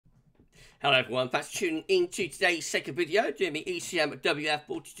Hello everyone, thanks for tuning into today's second video doing the ECMWF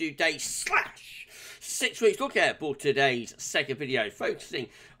 42 days / 6 weeks look at for today's second video focusing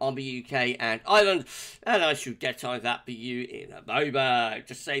on the UK and Ireland, and I should get on that for you in a moment.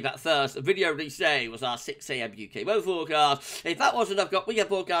 Just say that first video release day was our 6 AM UK weather forecast. If that wasn't, I've got weekend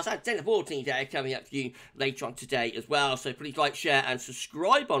forecast and 10 to 14 day coming up for you later on today as well, so please like, share and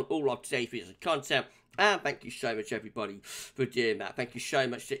subscribe on all of today's videos and content. And thank you so much, everybody, for doing that. Thank you so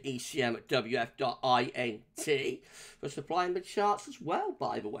much to ECMWF.INT for supplying the charts as well,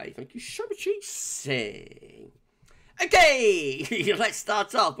 by the way. Thank you so much, EC. Okay, let's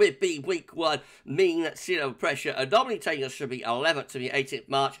start off with the week 1 mean sea level pressure anomaly taking us from the 11th to the 18th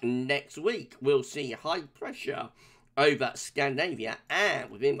March next week. We'll see high pressure over Scandinavia,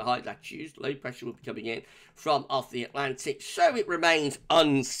 and within the high latitudes, low pressure will be coming in from off the Atlantic, so it remains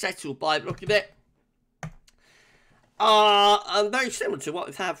unsettled by the look of it. Very similar to what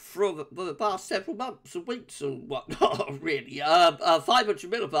we've had for the past several months and weeks and whatnot, really.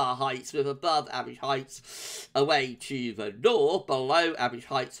 500 millibar heights with above average heights away to the north, below average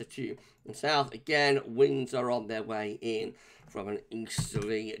heights to the south. Again, winds are on their way in from an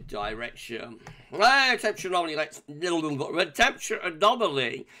easterly direction. Temperature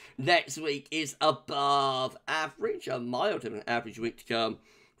anomaly next week is above average, a milder than average week to come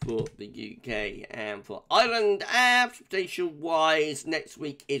for the UK and for Ireland. And precipitation-wise, next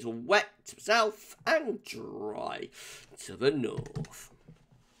week is wet to the south and dry to the north.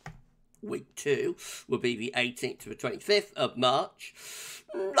 Week 2 will be the 18th to the 25th of March.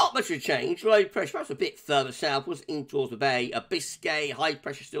 Not much of a change. Low pressure, perhaps a bit further southwards in towards the Bay of Biscay. High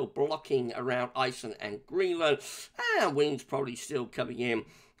pressure still blocking around Iceland and Greenland. And winds probably still coming in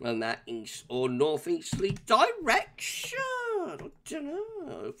on that east or northeasterly direction. I don't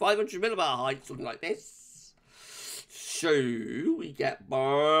know. 500 millibar heights looking like this. So we get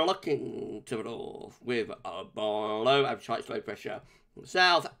blocking to the north with a below average heights, low pressure from the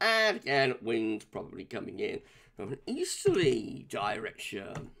south, and again winds probably coming in from an easterly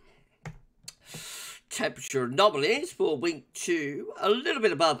direction. Temperature anomalies for week 2, a little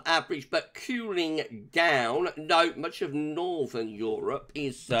bit above average but cooling down. Note much of northern Europe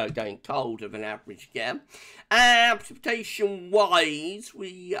is going colder than average again. And precipitation wise,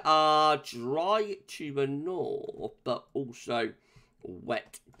 we are dry to the north but also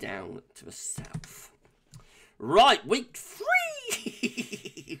wet down to the south. Right, week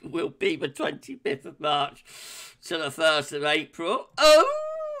 3 will be the 25th of March to the 1st of April.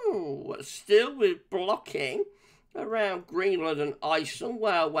 Still with blocking around Greenland and Iceland.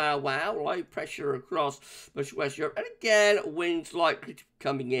 Wow. Low pressure across much West Europe. And again, winds likely to be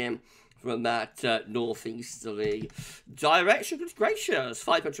coming in from that northeasterly direction. Goodness gracious.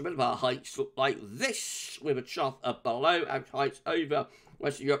 500 millibar heights look like this, with a trough of below average heights over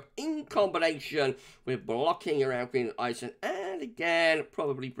Western Europe in combination with blocking around Greenland and Iceland. And again,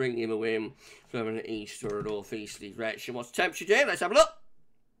 probably bringing in a wind from an east or a northeasterly direction. What's the temperature doing? Let's have a look.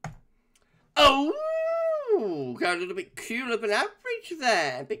 Going a little bit cooler than average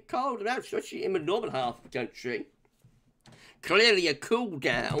there. A bit colder than average, especially in the northern half of the country. Clearly a cool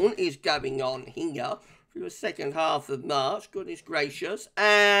down is going on here through the second half of March. Goodness gracious.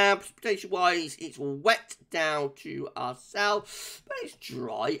 And precipitation-wise, it's wet down to our south, but it's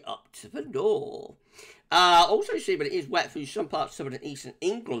dry up to the north. Also see that it is wet through some parts of southern and eastern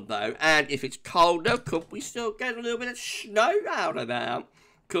England, though. And if it's colder, could we still get a little bit of snow out of there?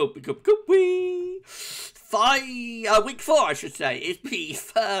 Could we? Week 4, I should say, is the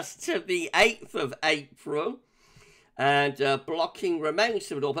 1st to the 8th of April. And blocking remains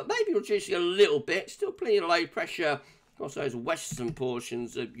to the north, but maybe reducing a little bit. Still plenty of low pressure across those western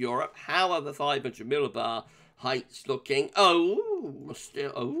portions of Europe. However, 500 millibar heights looking.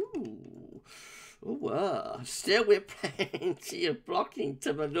 Still with plenty of blocking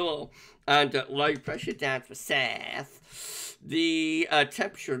to the north and low pressure down to the south. The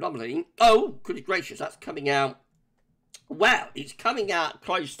temperature anomaly, goodness gracious, that's coming out, well, it's coming out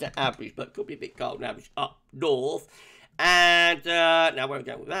close to average, but could be a bit cold and average up north. And, now where are we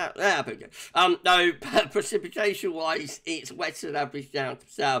going with that? There we go. No, precipitation-wise, it's wetter than average down to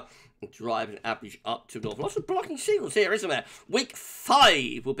the south, and driving average up to north. Lots of blocking signals here, isn't there? Week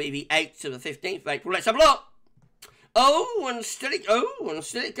 5 will be the 8th to the 15th of April. Let's have a look. And still it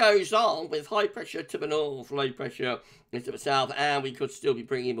goes on with high pressure to the north, low pressure into the south, and we could still be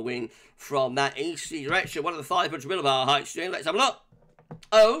bringing the wind from that easterly direction. What are the 500 millibar heights doing? Let's have a look.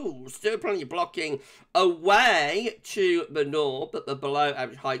 Still plenty of blocking away to the north, but the below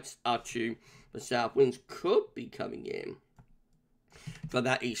average heights are to the south. Winds could be coming in from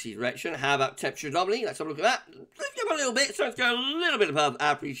that easterly direction. How about temperature anomaly? Let's have a look at that. Let's go a little bit, so let's go a little bit above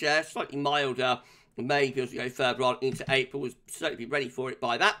average there, slightly milder. Maybe as we go further on into April, we'll certainly be ready for it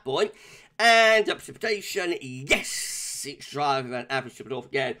by that point. And precipitation, yes, it's drier than average to the north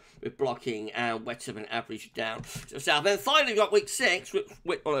again, with blocking and wetter than average down to the south. Then finally we've got week 6,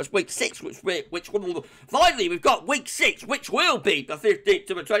 finally we've got week 6, which will be the 15th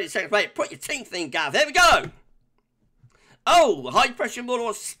to the 22nd of April. Put your teeth in, Gav. Here we go. Oh, high pressure more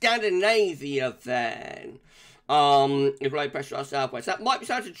on Scandinavia then. With low pressure on southwest. That might be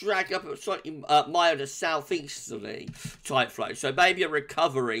starting to drag up a slightly milder southeasterly type flow. So maybe a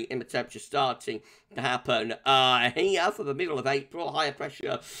recovery in the temperature starting to happen here for the middle of April. Higher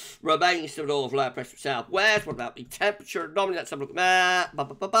pressure remains to the north, lower pressure southwest. What about the temperature anomaly? Let's have a look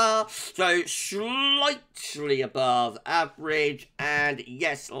at that. So slightly above average. And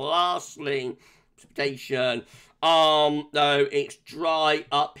yes, lastly, precipitation. Though it's dry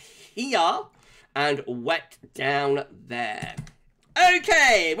up here and wet down there.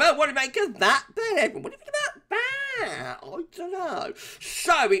 Okay, well, what do you make of that then, everyone? What do you think about that? I don't know.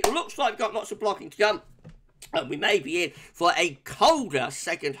 So, it looks like we've got lots of blocking to come. And we may be in for a colder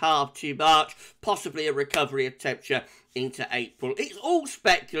second half to March, possibly a recovery of temperature into April. It's all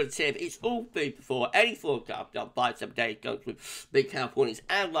speculative. It's all food before any forecast done by 7 days goes with big health warnings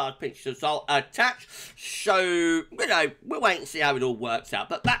and large pinches of salt attached. So, you know, we'll wait and see how it all works out.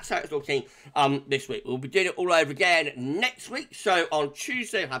 But that's how it's looking this week. We'll be doing it all over again next week. So on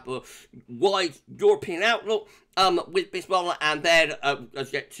Tuesday, we'll have a wide European outlook with Bismarck, and then as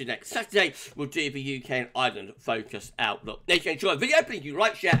we get to next Saturday, we'll do the UK and Ireland focus outlook. If you enjoyed the video, please do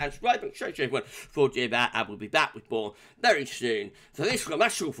like, share, and subscribe, and show everyone for doing that, and we'll be back with more very soon. So this is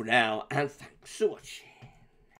that's all for now, and thanks for watching.